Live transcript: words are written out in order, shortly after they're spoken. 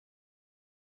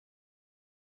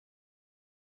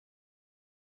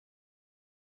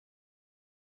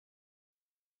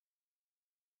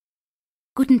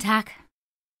Guten Tag.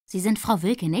 Sie sind Frau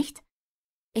Wilke, nicht?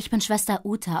 Ich bin Schwester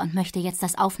Uta und möchte jetzt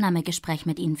das Aufnahmegespräch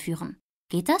mit Ihnen führen.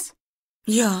 Geht das?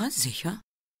 Ja, sicher.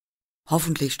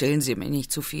 Hoffentlich stellen Sie mir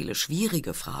nicht zu viele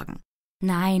schwierige Fragen.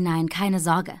 Nein, keine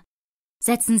Sorge.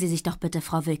 Setzen Sie sich doch bitte,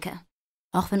 Frau Wilke.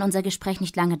 Auch wenn unser Gespräch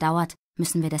nicht lange dauert,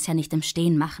 müssen wir das ja nicht im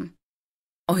Stehen machen.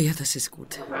 Oh ja, das ist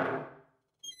gut.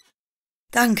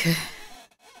 Danke.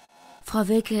 Frau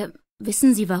Wilke,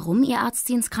 wissen Sie, warum Ihr Arzt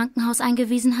Sie ins Krankenhaus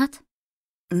eingewiesen hat?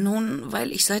 Nun,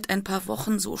 weil ich seit ein paar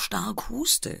Wochen so stark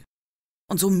huste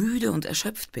und so müde und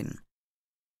erschöpft bin.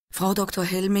 Frau Dr.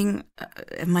 Helming,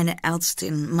 meine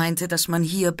Ärztin, meinte, dass man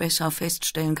hier besser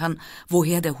feststellen kann,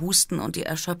 woher der Husten und die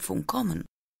Erschöpfung kommen.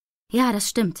 Ja, das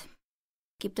stimmt.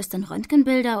 Gibt es denn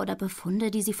Röntgenbilder oder Befunde,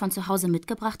 die Sie von zu Hause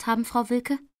mitgebracht haben, Frau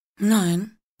Wilke?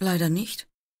 Nein, leider nicht.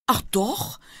 Ach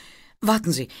doch.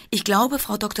 Warten Sie, ich glaube,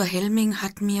 Frau Dr. Helming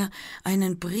hat mir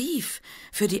einen Brief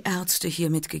für die Ärzte hier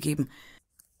mitgegeben.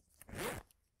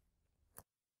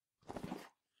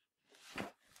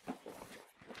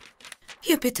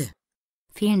 Hier, bitte.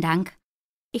 Vielen Dank.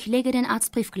 Ich lege den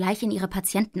Arztbrief gleich in Ihre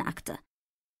Patientenakte.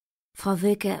 Frau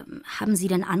Wilke, haben Sie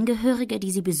denn Angehörige,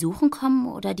 die Sie besuchen kommen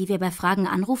oder die wir bei Fragen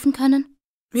anrufen können?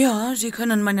 Ja, Sie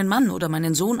können meinen Mann oder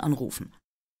meinen Sohn anrufen.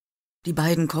 Die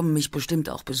beiden kommen mich bestimmt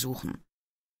auch besuchen.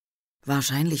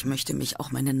 Wahrscheinlich möchte mich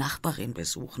auch meine Nachbarin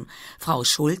besuchen. Frau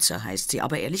Schulze heißt sie,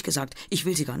 aber ehrlich gesagt, ich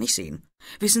will sie gar nicht sehen.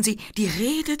 Wissen Sie, die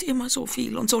redet immer so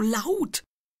viel und so laut.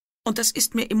 Und das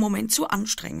ist mir im Moment zu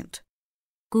anstrengend.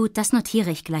 Gut, das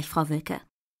notiere ich gleich, Frau Wilke.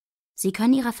 Sie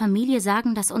können Ihrer Familie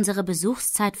sagen, dass unsere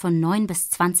Besuchszeit von 9 bis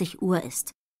 20 Uhr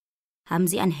ist. Haben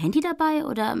Sie ein Handy dabei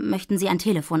oder möchten Sie ein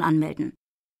Telefon anmelden?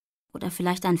 Oder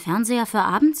vielleicht einen Fernseher für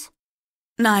abends?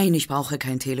 Nein, ich brauche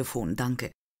kein Telefon,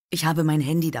 danke. Ich habe mein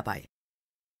Handy dabei.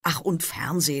 Ach, und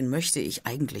Fernsehen möchte ich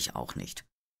eigentlich auch nicht.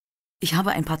 Ich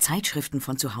habe ein paar Zeitschriften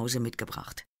von zu Hause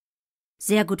mitgebracht.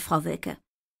 Sehr gut, Frau Wilke.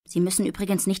 Sie müssen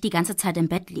übrigens nicht die ganze Zeit im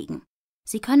Bett liegen.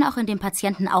 Sie können auch in den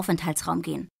Patientenaufenthaltsraum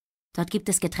gehen. Dort gibt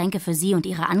es Getränke für Sie und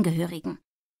Ihre Angehörigen.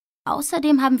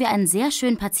 Außerdem haben wir einen sehr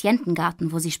schönen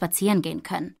Patientengarten, wo Sie spazieren gehen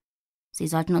können. Sie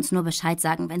sollten uns nur Bescheid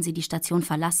sagen, wenn Sie die Station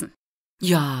verlassen.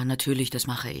 Ja, natürlich, das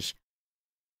mache ich.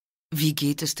 Wie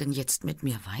geht es denn jetzt mit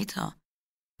mir weiter?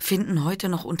 Finden heute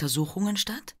noch Untersuchungen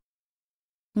statt?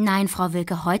 Nein, Frau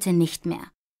Wilke, heute nicht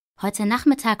mehr. Heute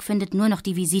Nachmittag findet nur noch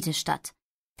die Visite statt.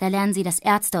 Da lernen Sie das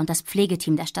Ärzte- und das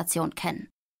Pflegeteam der Station kennen.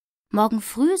 Morgen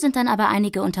früh sind dann aber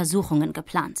einige Untersuchungen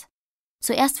geplant.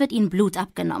 Zuerst wird Ihnen Blut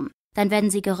abgenommen, dann werden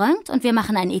Sie geröntgt und wir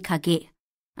machen ein EKG.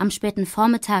 Am späten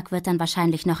Vormittag wird dann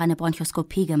wahrscheinlich noch eine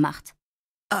Bronchoskopie gemacht.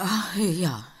 Ach,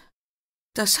 ja.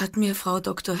 Das hat mir Frau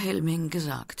Dr. Helming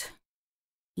gesagt.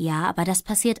 Ja, aber das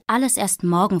passiert alles erst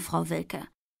morgen, Frau Wilke.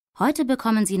 Heute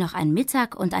bekommen Sie noch ein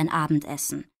Mittag- und ein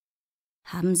Abendessen.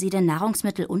 Haben Sie denn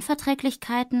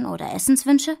Nahrungsmittelunverträglichkeiten oder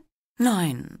Essenswünsche?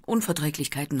 Nein,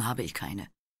 Unverträglichkeiten habe ich keine.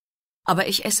 Aber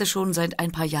ich esse schon seit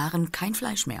ein paar Jahren kein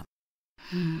Fleisch mehr.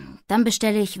 Dann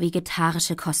bestelle ich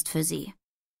vegetarische Kost für Sie.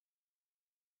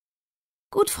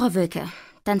 Gut, Frau Wilke,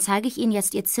 dann zeige ich Ihnen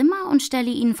jetzt Ihr Zimmer und stelle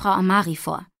Ihnen Frau Amari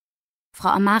vor. Frau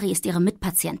Amari ist Ihre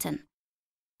Mitpatientin.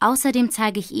 Außerdem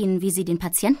zeige ich Ihnen, wie Sie den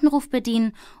Patientenruf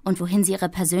bedienen und wohin Sie Ihre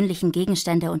persönlichen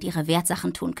Gegenstände und Ihre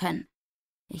Wertsachen tun können.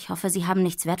 Ich hoffe, Sie haben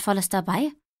nichts Wertvolles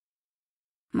dabei?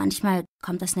 Manchmal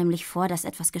kommt es nämlich vor, dass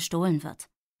etwas gestohlen wird.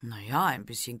 Naja, ein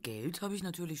bisschen Geld habe ich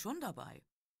natürlich schon dabei.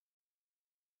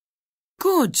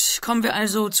 Gut, kommen wir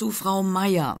also zu Frau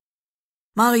Meier.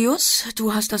 Marius,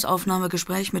 du hast das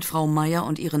Aufnahmegespräch mit Frau Meier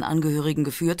und ihren Angehörigen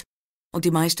geführt und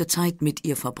die meiste Zeit mit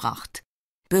ihr verbracht.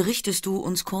 Berichtest du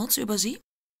uns kurz über sie?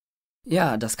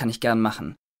 Ja, das kann ich gern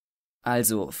machen.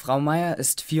 Also, Frau Meier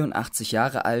ist 84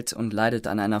 Jahre alt und leidet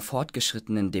an einer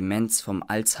fortgeschrittenen Demenz vom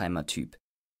Alzheimer-Typ.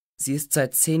 Sie ist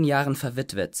seit 10 Jahren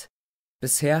verwitwet.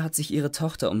 Bisher hat sich ihre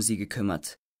Tochter um sie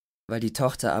gekümmert. Weil die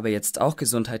Tochter aber jetzt auch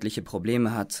gesundheitliche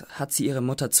Probleme hat, hat sie ihre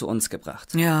Mutter zu uns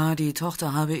gebracht. Ja, die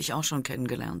Tochter habe ich auch schon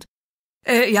kennengelernt.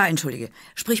 Ja, entschuldige.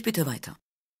 Sprich bitte weiter.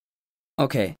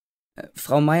 Okay.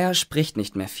 Frau Meier spricht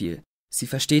nicht mehr viel. Sie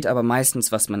versteht aber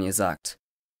meistens, was man ihr sagt.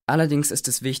 Allerdings ist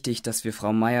es wichtig, dass wir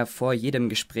Frau Meier vor jedem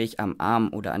Gespräch am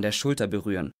Arm oder an der Schulter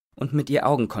berühren und mit ihr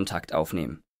Augenkontakt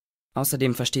aufnehmen.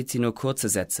 Außerdem versteht sie nur kurze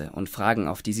Sätze und Fragen,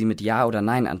 auf die sie mit Ja oder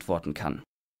Nein antworten kann.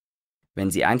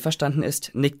 Wenn sie einverstanden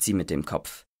ist, nickt sie mit dem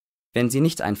Kopf. Wenn sie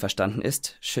nicht einverstanden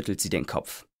ist, schüttelt sie den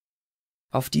Kopf.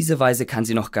 Auf diese Weise kann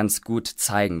sie noch ganz gut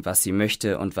zeigen, was sie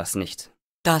möchte und was nicht.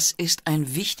 Das ist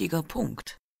ein wichtiger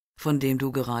Punkt, von dem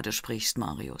du gerade sprichst,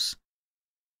 Marius.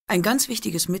 Ein ganz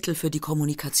wichtiges Mittel für die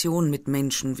Kommunikation mit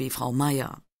Menschen wie Frau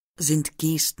Meier sind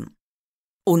Gesten.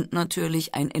 Und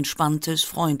natürlich ein entspanntes,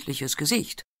 freundliches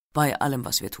Gesicht bei allem,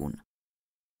 was wir tun.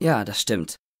 Ja, das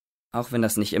stimmt. Auch wenn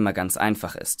das nicht immer ganz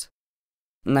einfach ist.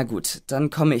 Na gut,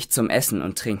 dann komme ich zum Essen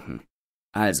und Trinken.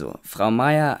 Also, Frau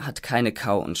Meier hat keine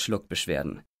Kau- und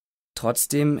Schluckbeschwerden.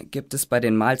 Trotzdem gibt es bei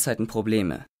den Mahlzeiten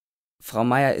Probleme. Frau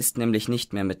Meier isst nämlich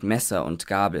nicht mehr mit Messer und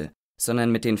Gabel,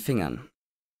 sondern mit den Fingern.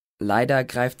 Leider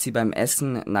greift sie beim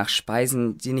Essen nach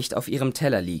Speisen, die nicht auf ihrem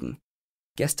Teller liegen.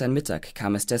 Gestern Mittag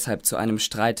kam es deshalb zu einem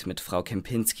Streit mit Frau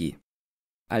Kempinski.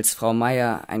 Als Frau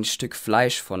Meier ein Stück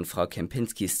Fleisch von Frau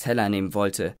Kempinskis Teller nehmen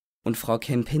wollte und Frau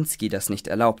Kempinski das nicht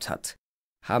erlaubt hat,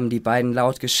 haben die beiden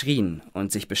laut geschrien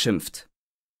und sich beschimpft.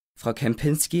 Frau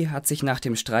Kempinski hat sich nach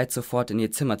dem Streit sofort in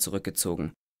ihr Zimmer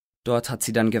zurückgezogen. Dort hat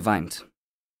sie dann geweint.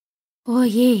 Oh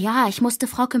je, ja, ich musste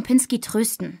Frau Kempinski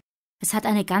trösten. Es hat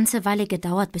eine ganze Weile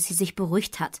gedauert, bis sie sich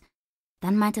beruhigt hat.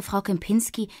 Dann meinte Frau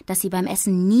Kempinski, dass sie beim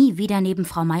Essen nie wieder neben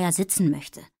Frau Meier sitzen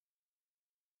möchte.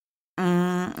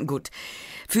 Gut.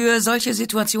 Für solche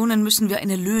Situationen müssen wir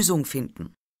eine Lösung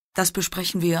finden. Das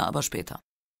besprechen wir aber später.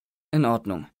 In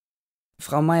Ordnung.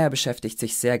 Frau Meier beschäftigt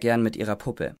sich sehr gern mit ihrer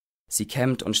Puppe. Sie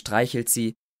kämmt und streichelt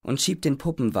sie und schiebt den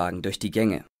Puppenwagen durch die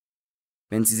Gänge.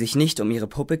 Wenn sie sich nicht um ihre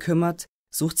Puppe kümmert,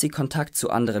 sucht sie Kontakt zu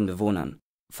anderen Bewohnern,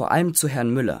 vor allem zu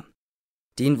Herrn Müller.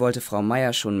 Den wollte Frau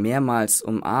Meier schon mehrmals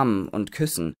umarmen und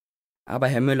küssen, aber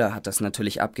Herr Müller hat das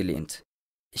natürlich abgelehnt.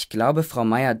 Ich glaube, Frau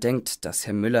Meier denkt, dass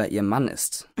Herr Müller ihr Mann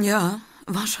ist. Ja,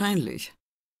 wahrscheinlich.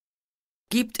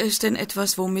 Gibt es denn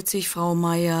etwas, womit sich Frau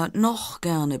Meier noch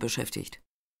gerne beschäftigt?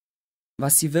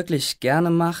 Was sie wirklich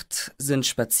gerne macht, sind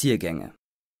Spaziergänge.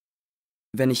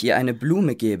 Wenn ich ihr eine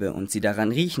Blume gebe und sie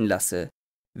daran riechen lasse,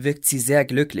 wirkt sie sehr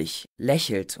glücklich,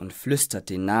 lächelt und flüstert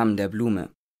den Namen der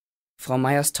Blume. Frau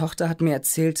Meiers Tochter hat mir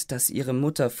erzählt, dass ihre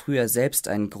Mutter früher selbst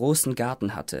einen großen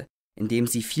Garten hatte, in dem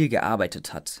sie viel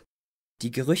gearbeitet hat.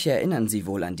 Die Gerüche erinnern sie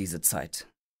wohl an diese Zeit.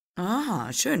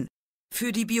 Aha, schön.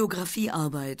 Für die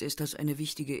Biografiearbeit ist das eine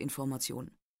wichtige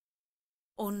Information.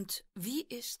 Und wie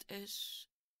ist es?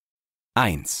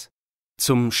 1.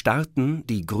 Zum Starten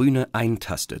die grüne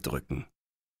Ein-Taste drücken.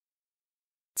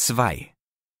 2.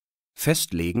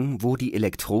 Festlegen, wo die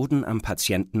Elektroden am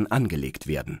Patienten angelegt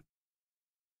werden.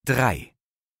 3.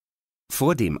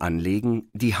 Vor dem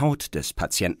Anlegen die Haut des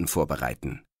Patienten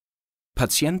vorbereiten.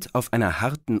 Patient auf einer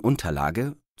harten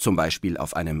Unterlage, zum Beispiel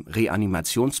auf einem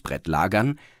Reanimationsbrett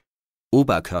lagern,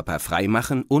 Oberkörper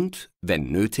freimachen und,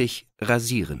 wenn nötig,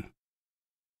 rasieren.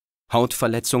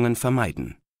 Hautverletzungen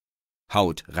vermeiden.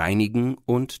 Haut reinigen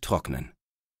und trocknen.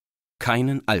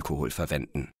 Keinen Alkohol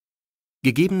verwenden.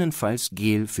 Gegebenenfalls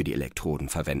Gel für die Elektroden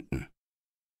verwenden.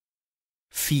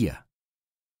 4.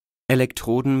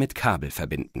 Elektroden mit Kabel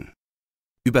verbinden.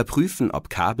 Überprüfen, ob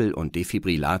Kabel und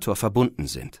Defibrillator verbunden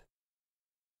sind.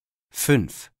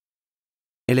 5.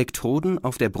 Elektroden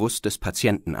auf der Brust des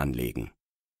Patienten anlegen.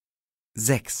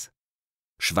 6.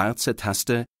 Schwarze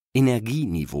Taste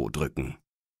Energieniveau drücken.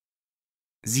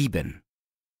 7.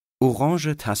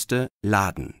 Orange Taste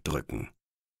Laden drücken.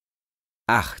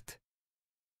 8.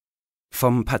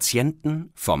 Vom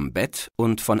Patienten, vom Bett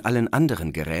und von allen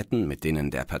anderen Geräten, mit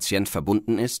denen der Patient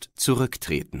verbunden ist,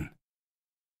 zurücktreten.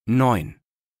 9.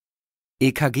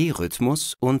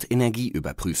 EKG-Rhythmus und Energie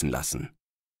überprüfen lassen.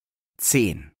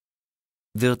 10.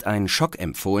 Wird ein Schock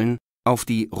empfohlen, auf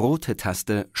die rote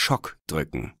Taste Schock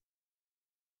drücken.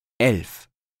 11.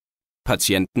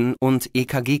 Patienten und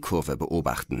EKG-Kurve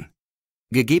beobachten.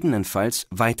 Gegebenenfalls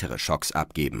weitere Schocks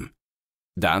abgeben.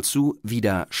 Dazu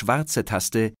wieder schwarze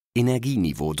Taste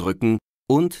Energieniveau drücken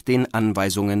und den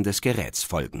Anweisungen des Geräts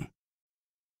folgen.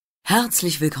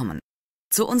 Herzlich willkommen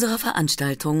zu unserer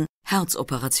Veranstaltung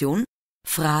Herzoperation,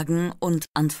 Fragen und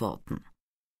Antworten.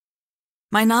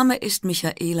 Mein Name ist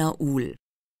Michaela Uhl.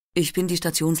 Ich bin die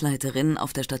Stationsleiterin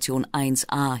auf der Station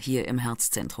 1a hier im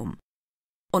Herzzentrum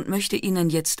und möchte Ihnen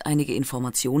jetzt einige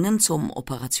Informationen zum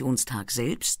Operationstag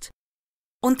selbst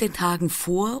und den Tagen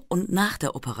vor und nach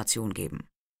der Operation geben.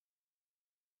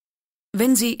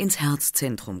 Wenn Sie ins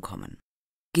Herzzentrum kommen,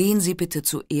 gehen Sie bitte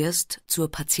zuerst zur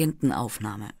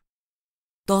Patientenaufnahme.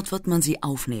 Dort wird man Sie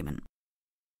aufnehmen.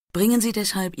 Bringen Sie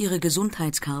deshalb Ihre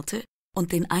Gesundheitskarte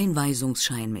und den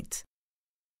Einweisungsschein mit.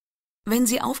 Wenn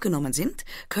Sie aufgenommen sind,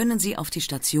 können Sie auf die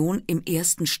Station im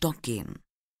 1. Stock gehen.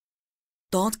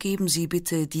 Dort geben Sie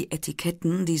bitte die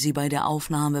Etiketten, die Sie bei der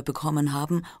Aufnahme bekommen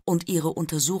haben, und Ihre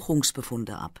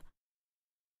Untersuchungsbefunde ab.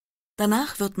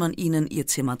 Danach wird man Ihnen Ihr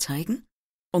Zimmer zeigen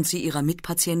und Sie Ihrer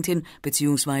Mitpatientin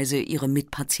bzw. Ihrem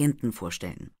Mitpatienten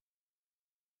vorstellen.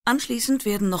 Anschließend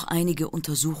werden noch einige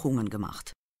Untersuchungen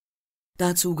gemacht.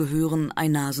 Dazu gehören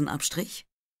ein Nasenabstrich,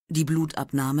 die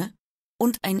Blutabnahme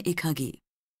und ein EKG.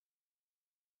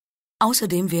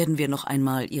 Außerdem werden wir noch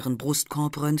einmal Ihren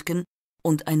Brustkorb röntgen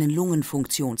und einen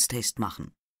Lungenfunktionstest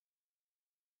machen.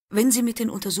 Wenn Sie mit den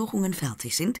Untersuchungen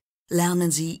fertig sind, lernen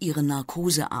Sie Ihren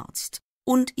Narkosearzt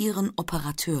und Ihren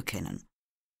Operateur kennen.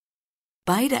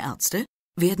 Beide Ärzte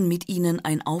werden mit Ihnen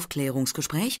ein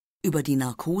Aufklärungsgespräch über die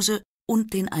Narkose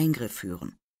und den Eingriff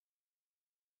führen.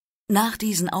 Nach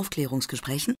diesen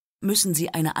Aufklärungsgesprächen müssen Sie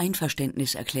eine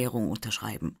Einverständniserklärung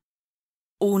unterschreiben.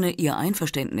 Ohne Ihr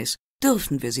Einverständnis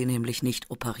dürfen wir Sie nämlich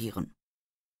nicht operieren.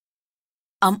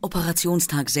 Am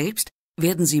Operationstag selbst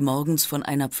werden Sie morgens von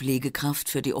einer Pflegekraft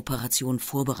für die Operation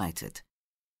vorbereitet.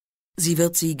 Sie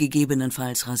wird Sie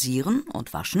gegebenenfalls rasieren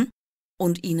und waschen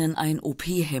und Ihnen ein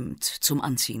OP-Hemd zum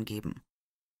Anziehen geben.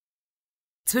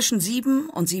 Zwischen 7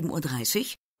 und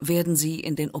 7:30 Uhr werden Sie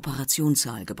in den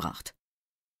Operationssaal gebracht.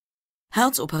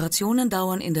 Herzoperationen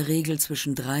dauern in der Regel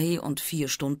zwischen 3 und 4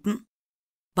 Stunden.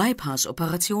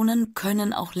 Bypass-Operationen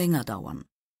können auch länger dauern.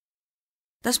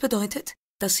 Das bedeutet,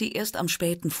 dass Sie erst am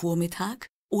späten Vormittag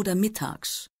oder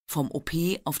mittags vom OP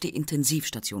auf die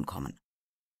Intensivstation kommen.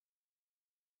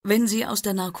 Wenn Sie aus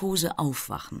der Narkose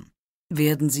aufwachen,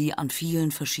 werden Sie an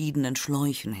vielen verschiedenen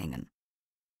Schläuchen hängen.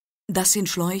 Das sind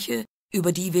Schläuche,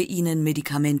 über die wir Ihnen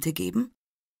Medikamente geben,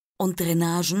 und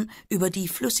Drainagen, über die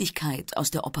Flüssigkeit aus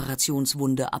der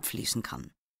Operationswunde abfließen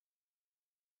kann.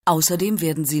 Außerdem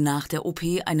werden Sie nach der OP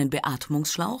einen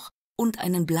Beatmungsschlauch und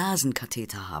einen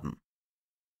Blasenkatheter haben.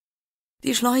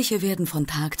 Die Schläuche werden von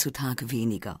Tag zu Tag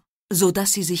weniger, so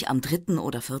dass Sie sich am 3.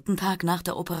 oder 4. Tag nach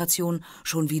der Operation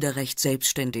schon wieder recht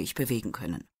selbstständig bewegen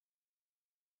können.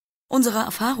 Unserer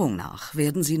Erfahrung nach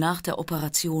werden Sie nach der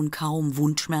Operation kaum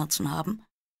Wundschmerzen haben,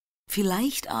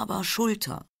 vielleicht aber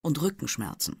Schulter- und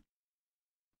Rückenschmerzen.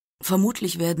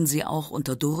 Vermutlich werden Sie auch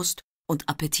unter Durst und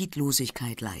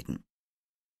Appetitlosigkeit leiden.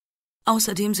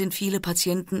 Außerdem sind viele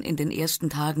Patienten in den ersten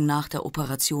Tagen nach der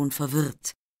Operation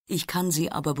verwirrt. Ich kann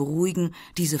Sie aber beruhigen,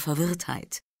 diese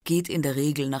Verwirrtheit geht in der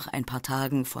Regel nach ein paar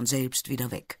Tagen von selbst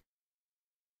wieder weg.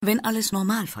 Wenn alles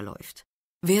normal verläuft,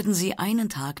 werden Sie einen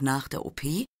Tag nach der OP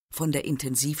von der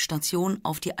Intensivstation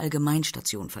auf die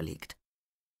Allgemeinstation verlegt.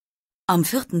 Am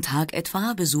 4. Tag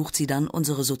etwa besucht Sie dann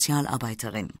unsere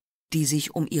Sozialarbeiterin, die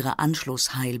sich um Ihre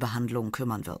Anschlussheilbehandlung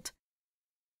kümmern wird.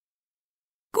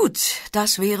 Gut,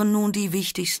 das wären nun die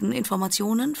wichtigsten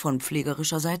Informationen von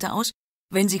pflegerischer Seite aus.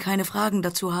 Wenn Sie keine Fragen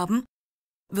dazu haben,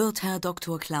 wird Herr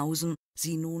Dr. Clausen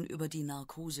Sie nun über die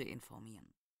Narkose informieren.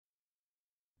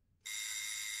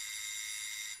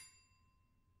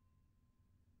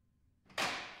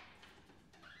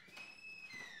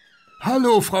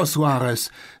 Hallo, Frau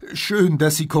Suarez. Schön,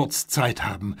 dass Sie kurz Zeit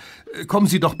haben. Kommen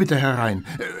Sie doch bitte herein.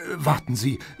 Warten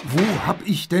Sie, wo hab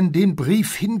ich denn den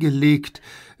Brief hingelegt?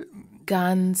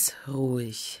 Ganz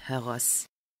ruhig, Herr Ross.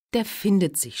 Der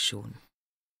findet sich schon.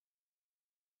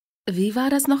 Wie war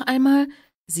das noch einmal?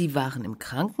 Sie waren im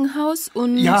Krankenhaus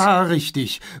und... Ja,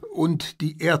 richtig. Und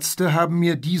die Ärzte haben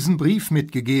mir diesen Brief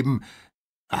mitgegeben.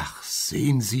 Ach,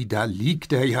 sehen Sie, da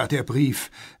liegt er ja, der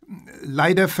Brief.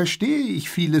 Leider verstehe ich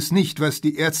vieles nicht, was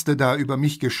die Ärzte da über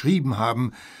mich geschrieben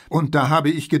haben. Und da habe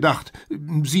ich gedacht,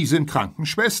 Sie sind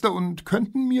Krankenschwester und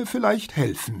könnten mir vielleicht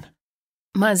helfen.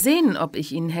 Mal sehen, ob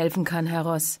ich Ihnen helfen kann, Herr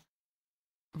Ross.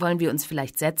 Wollen wir uns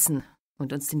vielleicht setzen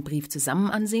und uns den Brief zusammen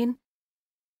ansehen?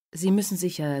 Sie müssen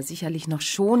sich ja sicherlich noch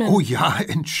schonen. Oh ja,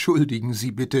 entschuldigen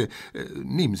Sie bitte.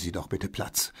 Nehmen Sie doch bitte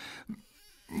Platz.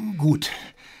 Gut.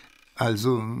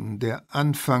 Also, der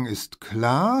Anfang ist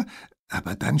klar,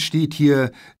 aber dann steht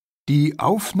hier, die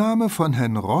Aufnahme von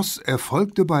Herrn Ross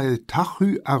erfolgte bei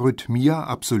Tachyarrhythmia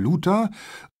absoluta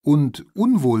und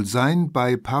Unwohlsein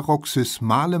bei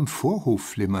paroxysmalem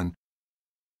Vorhofflimmern.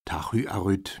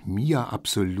 Tachyarrhythmia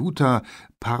absoluta,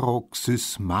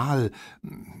 paroxysmal,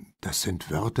 das sind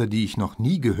Wörter, die ich noch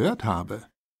nie gehört habe.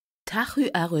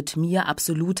 Tachyarrhythmia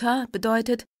absoluta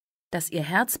bedeutet, dass Ihr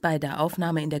Herz bei der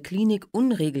Aufnahme in der Klinik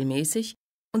unregelmäßig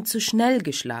und zu schnell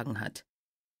geschlagen hat.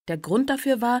 Der Grund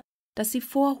dafür war, dass Sie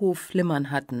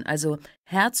Vorhofflimmern hatten, also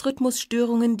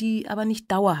Herzrhythmusstörungen, die aber nicht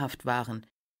dauerhaft waren.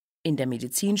 In der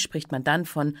Medizin spricht man dann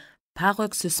von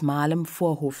paroxysmalem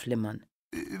Vorhofflimmern.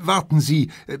 Warten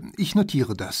Sie, ich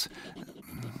notiere das.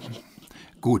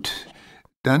 Gut,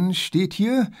 dann steht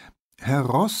hier, Herr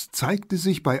Ross zeigte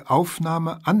sich bei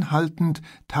Aufnahme anhaltend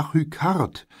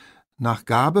tachykard. Nach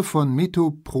Gabe von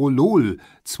Metoprolol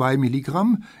 2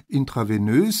 Milligramm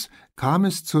intravenös kam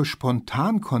es zur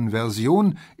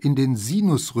Spontankonversion in den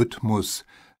Sinusrhythmus.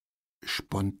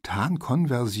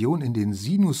 Spontankonversion in den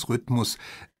Sinusrhythmus,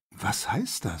 was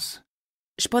heißt das?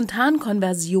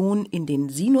 Spontankonversion in den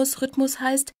Sinusrhythmus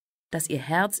heißt, dass Ihr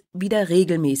Herz wieder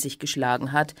regelmäßig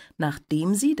geschlagen hat,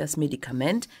 nachdem Sie das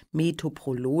Medikament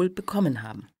Metoprolol bekommen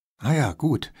haben. Ah ja,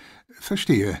 gut,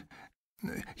 verstehe.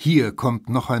 Hier kommt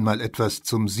noch einmal etwas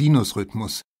zum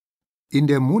Sinusrhythmus. In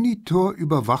der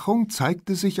Monitorüberwachung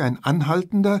zeigte sich ein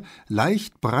anhaltender,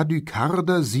 leicht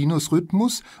bradykarder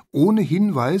Sinusrhythmus ohne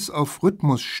Hinweis auf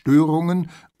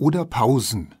Rhythmusstörungen oder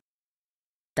Pausen.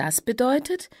 Das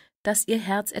bedeutet, dass Ihr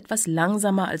Herz etwas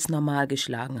langsamer als normal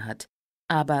geschlagen hat,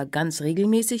 aber ganz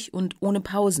regelmäßig und ohne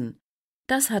Pausen.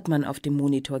 Das hat man auf dem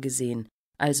Monitor gesehen,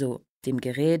 also dem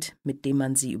Gerät, mit dem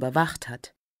man Sie überwacht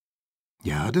hat.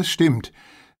 Ja, das stimmt.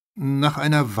 Nach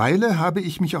einer Weile habe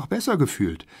ich mich auch besser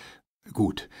gefühlt.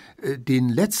 Gut, den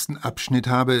letzten Abschnitt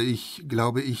habe ich,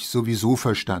 glaube ich, sowieso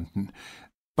verstanden.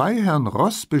 Bei Herrn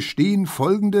Ross bestehen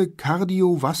folgende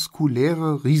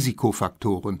kardiovaskuläre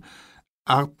Risikofaktoren: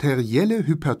 arterielle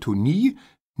Hypertonie,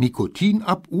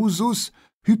 Nikotinabusus,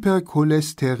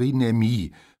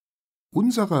 Hypercholesterinämie.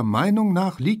 Unserer Meinung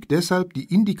nach liegt deshalb die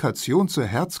Indikation zur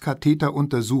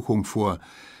Herzkatheteruntersuchung vor.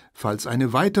 Falls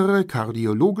eine weitere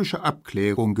kardiologische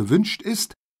Abklärung gewünscht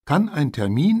ist, kann ein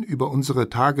Termin über unsere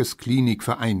Tagesklinik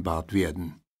vereinbart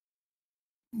werden.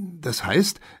 Das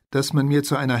heißt, dass man mir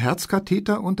zu einer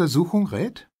Herzkatheteruntersuchung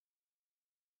rät?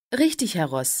 Richtig, Herr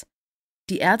Ross.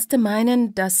 Die Ärzte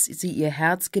meinen, dass Sie Ihr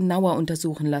Herz genauer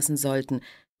untersuchen lassen sollten,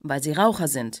 weil Sie Raucher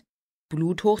sind,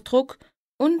 Bluthochdruck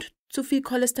und zu viel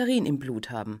Cholesterin im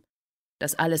Blut haben.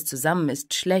 Das alles zusammen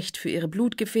ist schlecht für Ihre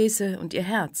Blutgefäße und Ihr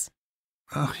Herz.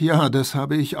 Ach ja, das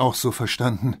habe ich auch so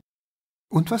verstanden.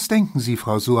 Und was denken Sie,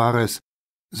 Frau Suarez?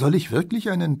 Soll ich wirklich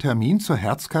einen Termin zur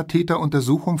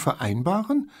Herzkatheteruntersuchung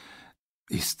vereinbaren?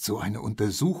 Ist so eine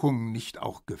Untersuchung nicht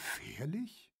auch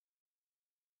gefährlich?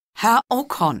 Herr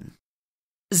Ocon,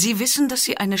 Sie wissen, dass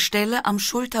Sie eine Stelle am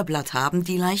Schulterblatt haben,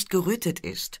 die leicht gerötet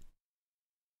ist.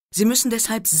 Sie müssen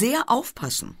deshalb sehr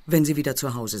aufpassen, wenn Sie wieder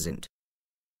zu Hause sind.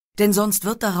 Denn sonst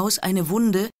wird daraus eine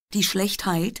Wunde, die schlecht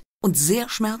heilt und sehr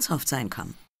schmerzhaft sein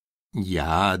kann.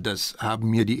 Ja, das haben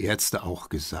mir die Ärzte auch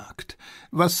gesagt.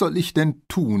 Was soll ich denn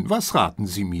tun? Was raten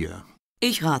Sie mir?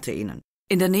 Ich rate Ihnen,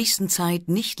 in der nächsten Zeit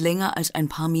nicht länger als ein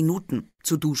paar Minuten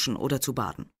zu duschen oder zu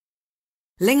baden.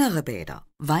 Längere Bäder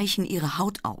weichen Ihre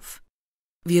Haut auf.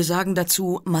 Wir sagen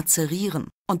dazu mazerieren,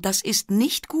 und das ist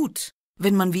nicht gut,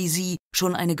 wenn man wie Sie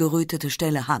schon eine gerötete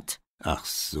Stelle hat. Ach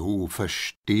so,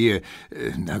 verstehe.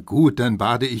 Na gut, dann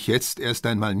bade ich jetzt erst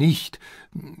einmal nicht.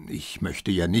 Ich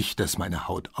möchte ja nicht, dass meine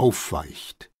Haut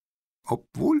aufweicht.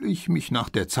 Obwohl ich mich nach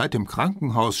der Zeit im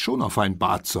Krankenhaus schon auf ein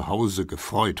Bad zu Hause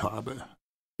gefreut habe.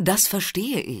 Das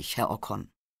verstehe ich, Herr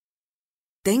Ocon.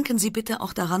 Denken Sie bitte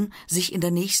auch daran, sich in der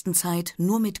nächsten Zeit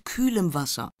nur mit kühlem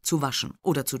Wasser zu waschen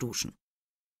oder zu duschen.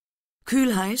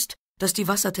 Kühl heißt, dass die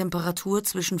Wassertemperatur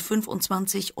zwischen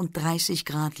 25 und 30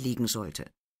 Grad liegen sollte.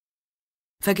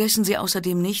 Vergessen Sie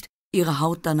außerdem nicht, Ihre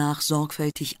Haut danach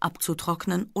sorgfältig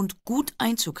abzutrocknen und gut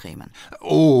einzucremen.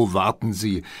 Oh, warten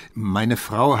Sie. Meine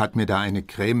Frau hat mir da eine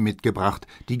Creme mitgebracht,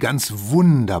 die ganz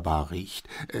wunderbar riecht.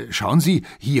 Schauen Sie,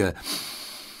 hier.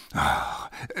 Ach,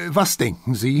 was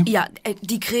denken Sie? Ja,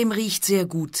 die Creme riecht sehr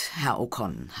gut, Herr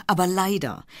Ocon. Aber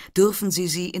leider dürfen Sie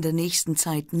sie in der nächsten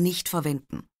Zeit nicht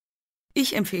verwenden.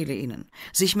 Ich empfehle Ihnen,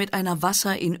 sich mit einer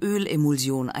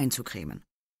Wasser-in-Öl-Emulsion einzucremen.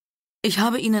 Ich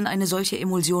habe Ihnen eine solche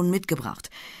Emulsion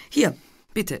mitgebracht. Hier,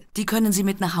 bitte, die können Sie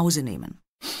mit nach Hause nehmen.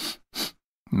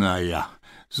 Na ja,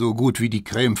 so gut wie die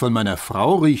Creme von meiner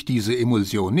Frau riecht diese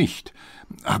Emulsion nicht.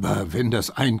 Aber wenn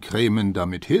das Eincremen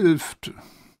damit hilft...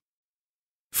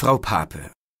 Frau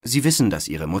Pape, Sie wissen, dass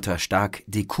Ihre Mutter stark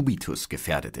Dekubitus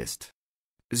gefährdet ist.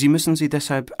 Sie müssen sie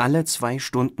deshalb alle 2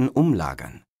 Stunden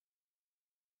umlagern.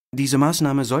 Diese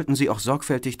Maßnahme sollten Sie auch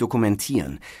sorgfältig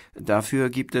dokumentieren. Dafür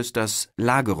gibt es das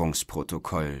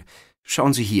Lagerungsprotokoll.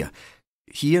 Schauen Sie hier.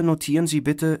 Hier notieren Sie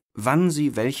bitte, wann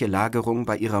Sie welche Lagerung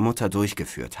bei Ihrer Mutter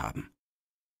durchgeführt haben.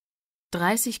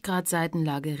 30 Grad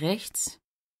Seitenlage rechts,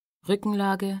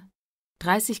 Rückenlage,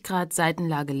 30 Grad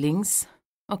Seitenlage links.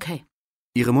 Okay.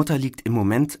 Ihre Mutter liegt im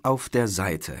Moment auf der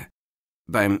Seite.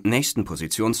 Beim nächsten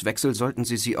Positionswechsel sollten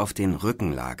Sie sie auf den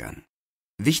Rücken lagern.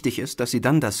 Wichtig ist, dass Sie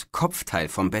dann das Kopfteil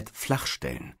vom Bett flach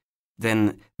stellen.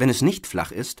 Denn wenn es nicht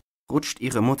flach ist, rutscht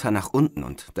Ihre Mutter nach unten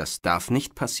und das darf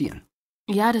nicht passieren.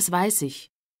 Ja, das weiß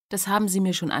ich. Das haben Sie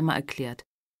mir schon einmal erklärt.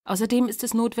 Außerdem ist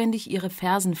es notwendig, Ihre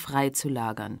Fersen frei zu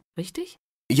lagern, richtig?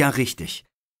 Ja, richtig.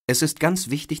 Es ist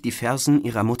ganz wichtig, die Fersen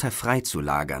Ihrer Mutter frei zu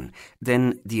lagern,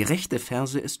 denn die rechte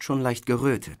Ferse ist schon leicht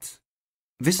gerötet.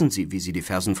 Wissen Sie, wie Sie die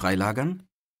Fersen frei lagern?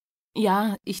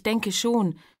 Ja, ich denke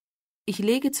schon. Ich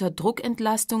lege zur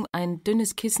Druckentlastung ein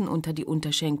dünnes Kissen unter die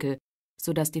Unterschenkel,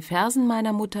 sodass die Fersen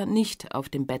meiner Mutter nicht auf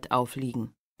dem Bett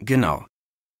aufliegen. Genau.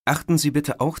 Achten Sie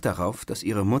bitte auch darauf, dass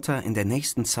Ihre Mutter in der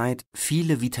nächsten Zeit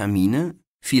viele Vitamine,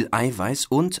 viel Eiweiß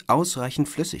und ausreichend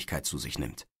Flüssigkeit zu sich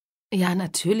nimmt. Ja,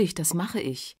 natürlich, das mache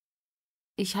ich.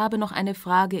 Ich habe noch eine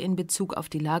Frage in Bezug auf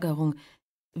die Lagerung.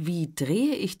 Wie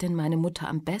drehe ich denn meine Mutter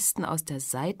am besten aus der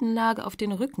Seitenlage auf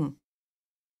den Rücken?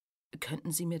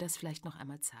 Könnten Sie mir das vielleicht noch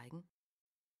einmal zeigen?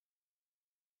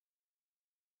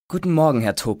 Guten Morgen,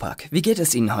 Herr Topak. Wie geht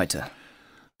es Ihnen heute?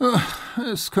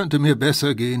 Es könnte mir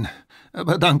besser gehen.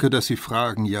 Aber danke, dass Sie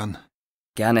fragen, Jan.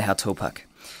 Gerne, Herr Topak.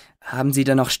 Haben Sie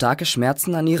denn noch starke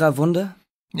Schmerzen an Ihrer Wunde?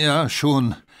 Ja,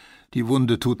 schon. Die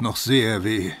Wunde tut noch sehr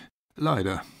weh.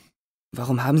 Leider.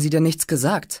 Warum haben Sie denn nichts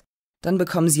gesagt? Dann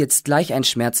bekommen Sie jetzt gleich ein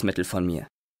Schmerzmittel von mir.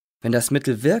 Wenn das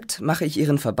Mittel wirkt, mache ich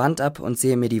Ihren Verband ab und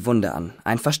sehe mir die Wunde an.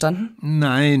 Einverstanden?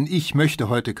 Nein, ich möchte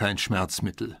heute kein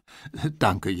Schmerzmittel.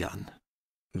 Danke, Jan.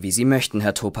 Wie Sie möchten,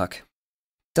 Herr Topak.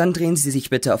 Dann drehen Sie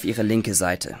sich bitte auf Ihre linke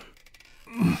Seite.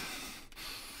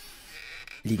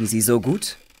 Liegen Sie so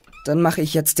gut? Dann mache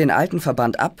ich jetzt den alten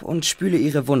Verband ab und spüle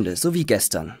Ihre Wunde, so wie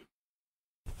gestern.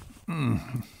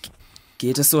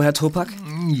 Geht es so, Herr Topak?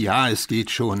 Ja, es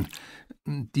geht schon.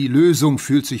 Die Lösung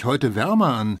fühlt sich heute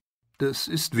wärmer an. Das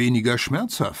ist weniger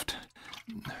schmerzhaft.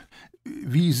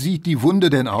 Wie sieht die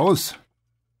Wunde denn aus?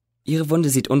 Ihre Wunde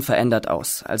sieht unverändert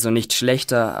aus, also nicht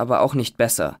schlechter, aber auch nicht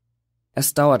besser.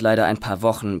 Es dauert leider ein paar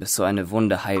Wochen, bis so eine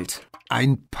Wunde heilt.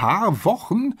 Ein paar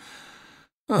Wochen?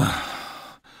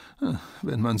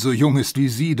 Wenn man so jung ist wie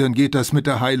Sie, dann geht das mit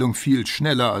der Heilung viel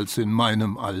schneller als in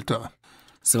meinem Alter.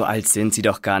 So alt sind Sie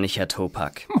doch gar nicht, Herr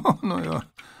Topak. Naja.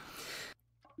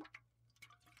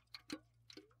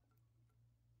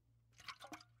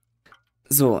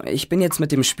 So, ich bin jetzt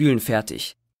mit dem Spülen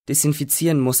fertig.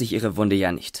 Desinfizieren muss ich Ihre Wunde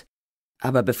ja nicht.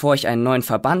 Aber bevor ich einen neuen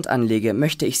Verband anlege,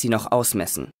 möchte ich Sie noch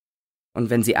ausmessen. Und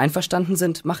wenn Sie einverstanden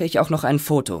sind, mache ich auch noch ein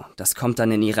Foto. Das kommt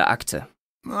dann in Ihre Akte.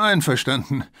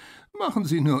 Einverstanden. Machen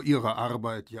Sie nur Ihre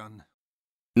Arbeit, Jan.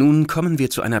 Nun kommen wir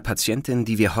zu einer Patientin,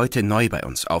 die wir heute neu bei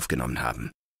uns aufgenommen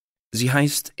haben. Sie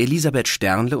heißt Elisabeth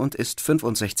Sternle und ist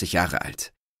 65 Jahre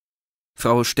alt.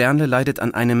 Frau Sternle leidet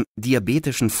an einem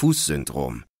diabetischen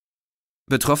Fußsyndrom.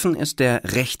 Betroffen ist der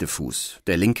rechte Fuß,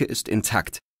 der linke ist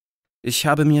intakt. Ich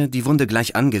habe mir die Wunde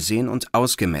gleich angesehen und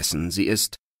ausgemessen. Sie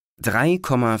ist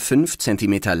 3,5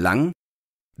 Zentimeter lang,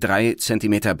 3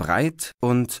 Zentimeter breit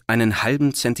und einen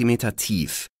halben Zentimeter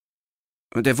tief.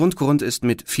 Der Wundgrund ist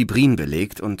mit Fibrin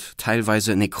belegt und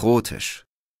teilweise nekrotisch.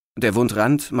 Der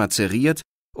Wundrand mazeriert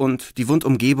und die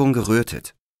Wundumgebung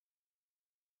gerötet.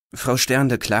 Frau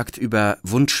Sternle klagt über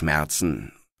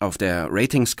Wundschmerzen. Auf der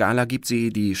Ratingskala gibt sie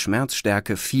die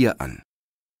Schmerzstärke 4 an.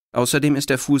 Außerdem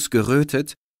ist der Fuß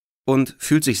gerötet und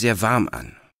fühlt sich sehr warm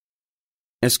an.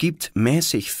 Es gibt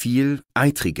mäßig viel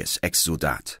eitriges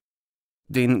Exsudat.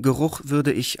 Den Geruch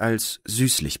würde ich als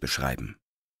süßlich beschreiben.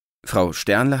 Frau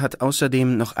Sternle hat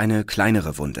außerdem noch eine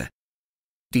kleinere Wunde.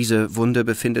 Diese Wunde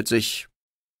befindet sich...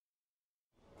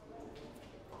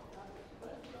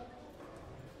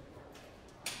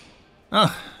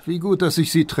 Ach, wie gut, dass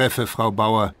ich Sie treffe, Frau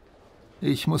Bauer.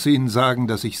 Ich muss Ihnen sagen,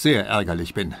 dass ich sehr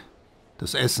ärgerlich bin.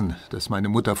 Das Essen, das meine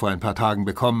Mutter vor ein paar Tagen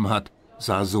bekommen hat,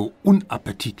 sah so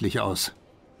unappetitlich aus.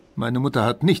 Meine Mutter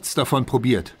hat nichts davon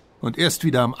probiert und erst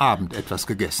wieder am Abend etwas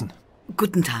gegessen.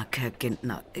 Guten Tag, Herr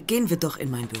Gentner. Gehen wir doch in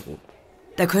mein Büro.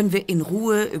 Da können wir in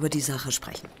Ruhe über die Sache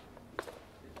sprechen.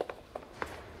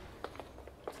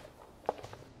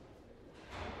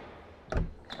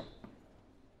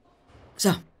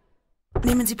 So,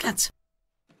 nehmen Sie Platz.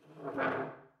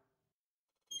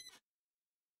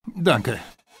 Danke.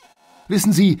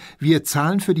 Wissen Sie, wir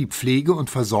zahlen für die Pflege und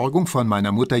Versorgung von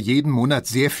meiner Mutter jeden Monat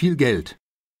sehr viel Geld.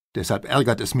 Deshalb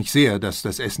ärgert es mich sehr, dass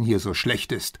das Essen hier so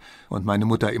schlecht ist und meine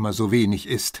Mutter immer so wenig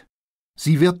isst.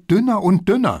 Sie wird dünner und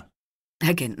dünner.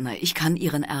 Herr Gentner, ich kann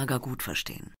Ihren Ärger gut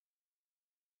verstehen.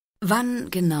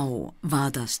 Wann genau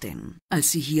war das denn,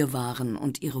 als Sie hier waren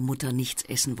und Ihre Mutter nichts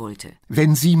essen wollte?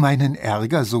 Wenn Sie meinen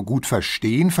Ärger so gut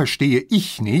verstehen, verstehe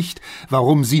ich nicht,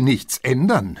 warum Sie nichts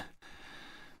ändern.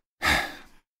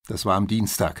 Das war am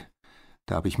Dienstag.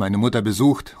 Da habe ich meine Mutter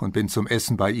besucht und bin zum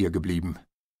Essen bei ihr geblieben.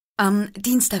 Am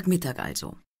Dienstagmittag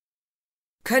also.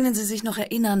 Können Sie sich noch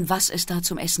erinnern, was es da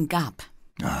zum Essen gab?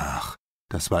 Ach,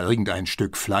 das war irgendein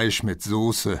Stück Fleisch mit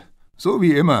Soße. So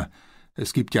wie immer.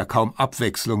 Es gibt ja kaum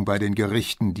Abwechslung bei den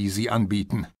Gerichten, die Sie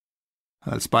anbieten.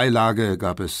 Als Beilage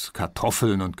gab es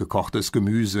Kartoffeln und gekochtes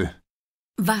Gemüse.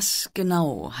 Was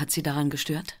genau hat Sie daran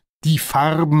gestört? Die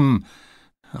Farben.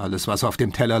 Alles, was auf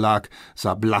dem Teller lag,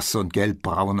 sah blass und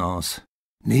gelbbraun aus.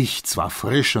 Nichts war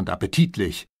frisch und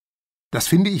appetitlich. Das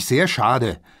finde ich sehr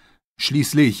schade.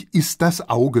 Schließlich isst das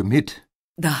Auge mit.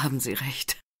 Da haben Sie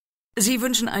recht. Sie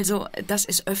wünschen also, dass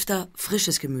es öfter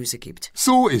frisches Gemüse gibt.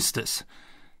 So ist es.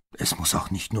 Es muss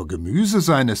auch nicht nur Gemüse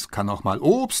sein, es kann auch mal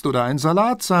Obst oder ein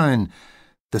Salat sein.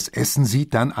 Das Essen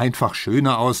sieht dann einfach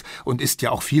schöner aus und ist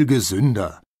ja auch viel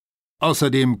gesünder.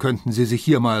 Außerdem könnten Sie sich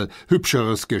hier mal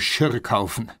hübscheres Geschirr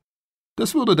kaufen.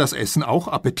 Das würde das Essen auch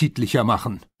appetitlicher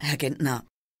machen. Herr Gentner,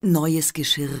 neues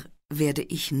Geschirr werde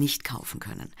ich nicht kaufen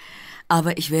können.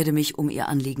 Aber ich werde mich um Ihr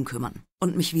Anliegen kümmern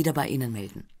und mich wieder bei Ihnen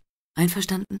melden.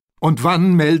 Einverstanden? Und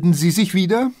wann melden Sie sich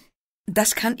wieder?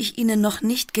 Das kann ich Ihnen noch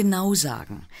nicht genau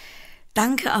sagen.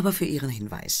 Danke aber für Ihren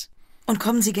Hinweis. Und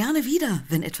kommen Sie gerne wieder,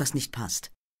 wenn etwas nicht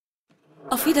passt.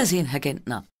 Auf Wiedersehen, Herr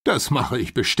Gentner. Das mache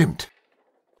ich bestimmt.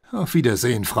 Auf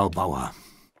Wiedersehen, Frau Bauer.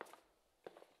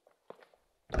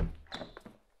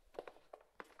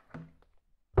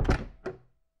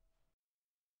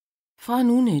 Frau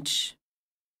Nunitsch,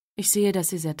 ich sehe, dass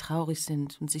Sie sehr traurig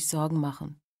sind und sich Sorgen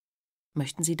machen.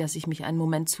 Möchten Sie, dass ich mich einen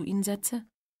Moment zu Ihnen setze?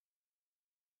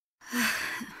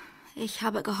 Ich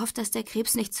habe gehofft, dass der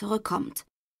Krebs nicht zurückkommt.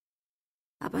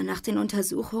 Aber nach den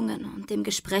Untersuchungen und dem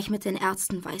Gespräch mit den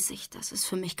Ärzten weiß ich, dass es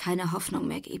für mich keine Hoffnung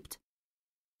mehr gibt.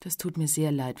 Das tut mir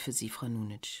sehr leid für Sie, Frau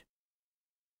Nunitsch.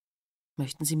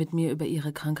 Möchten Sie mit mir über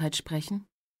Ihre Krankheit sprechen?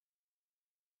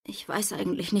 Ich weiß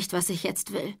eigentlich nicht, was ich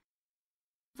jetzt will.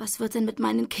 Was wird denn mit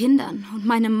meinen Kindern und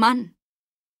meinem Mann?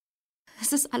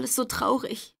 Es ist alles so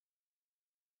traurig.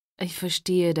 Ich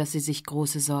verstehe, dass Sie sich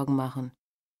große Sorgen machen.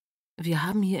 Wir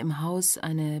haben hier im Haus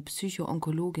eine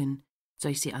Psycho-Onkologin.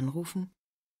 Soll ich sie anrufen?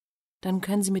 Dann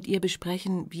können Sie mit ihr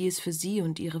besprechen, wie es für Sie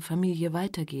und Ihre Familie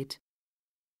weitergeht.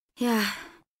 Ja,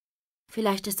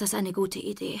 vielleicht ist das eine gute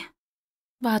Idee.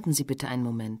 Warten Sie bitte einen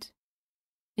Moment.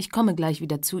 Ich komme gleich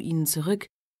wieder zu Ihnen zurück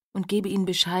und gebe Ihnen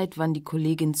Bescheid, wann die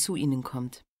Kollegin zu Ihnen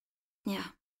kommt.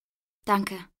 Ja,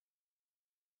 danke.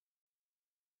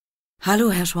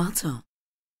 Hallo, Herr Schwarzer.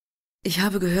 Ich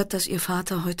habe gehört, dass Ihr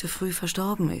Vater heute früh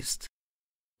verstorben ist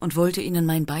und wollte Ihnen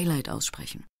mein Beileid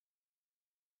aussprechen.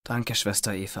 Danke,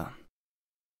 Schwester Eva.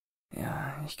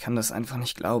 Ja, ich kann das einfach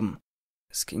nicht glauben.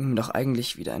 Es ging ihm doch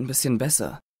eigentlich wieder ein bisschen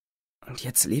besser. Und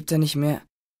jetzt lebt er nicht mehr?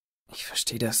 Ich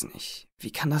verstehe das nicht.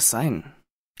 Wie kann das sein?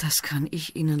 Das kann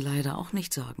ich Ihnen leider auch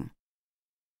nicht sagen.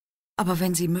 Aber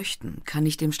wenn Sie möchten, kann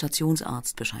ich dem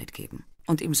Stationsarzt Bescheid geben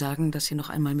und ihm sagen, dass Sie noch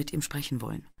einmal mit ihm sprechen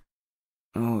wollen.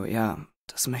 Oh ja,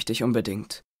 das möchte ich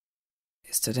unbedingt.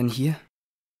 Ist er denn hier?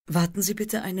 Warten Sie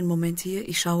bitte einen Moment hier,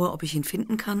 ich schaue, ob ich ihn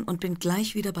finden kann und bin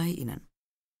gleich wieder bei Ihnen.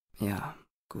 Ja,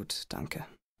 gut, danke.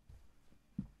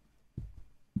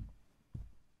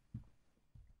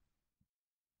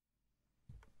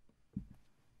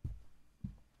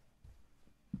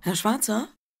 Herr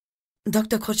Schwarzer?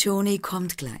 Dr. Crocioni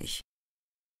kommt gleich.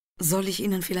 Soll ich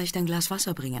Ihnen vielleicht ein Glas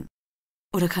Wasser bringen?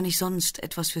 Oder kann ich sonst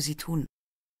etwas für Sie tun?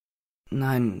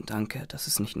 Nein, danke, das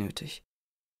ist nicht nötig.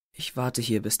 Ich warte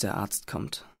hier, bis der Arzt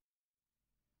kommt.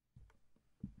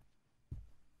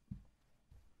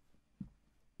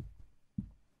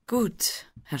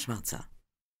 Gut, Herr Schwarzer.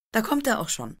 Da kommt er auch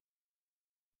schon.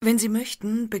 Wenn Sie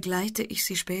möchten, begleite ich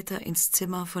Sie später ins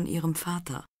Zimmer von Ihrem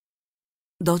Vater.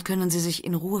 Dort können Sie sich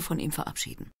in Ruhe von ihm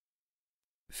verabschieden.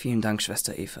 Vielen Dank,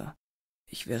 Schwester Eva.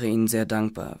 Ich wäre Ihnen sehr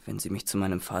dankbar, wenn Sie mich zu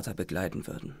meinem Vater begleiten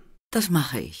würden. Das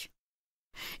mache ich.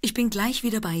 Ich bin gleich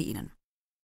wieder bei Ihnen.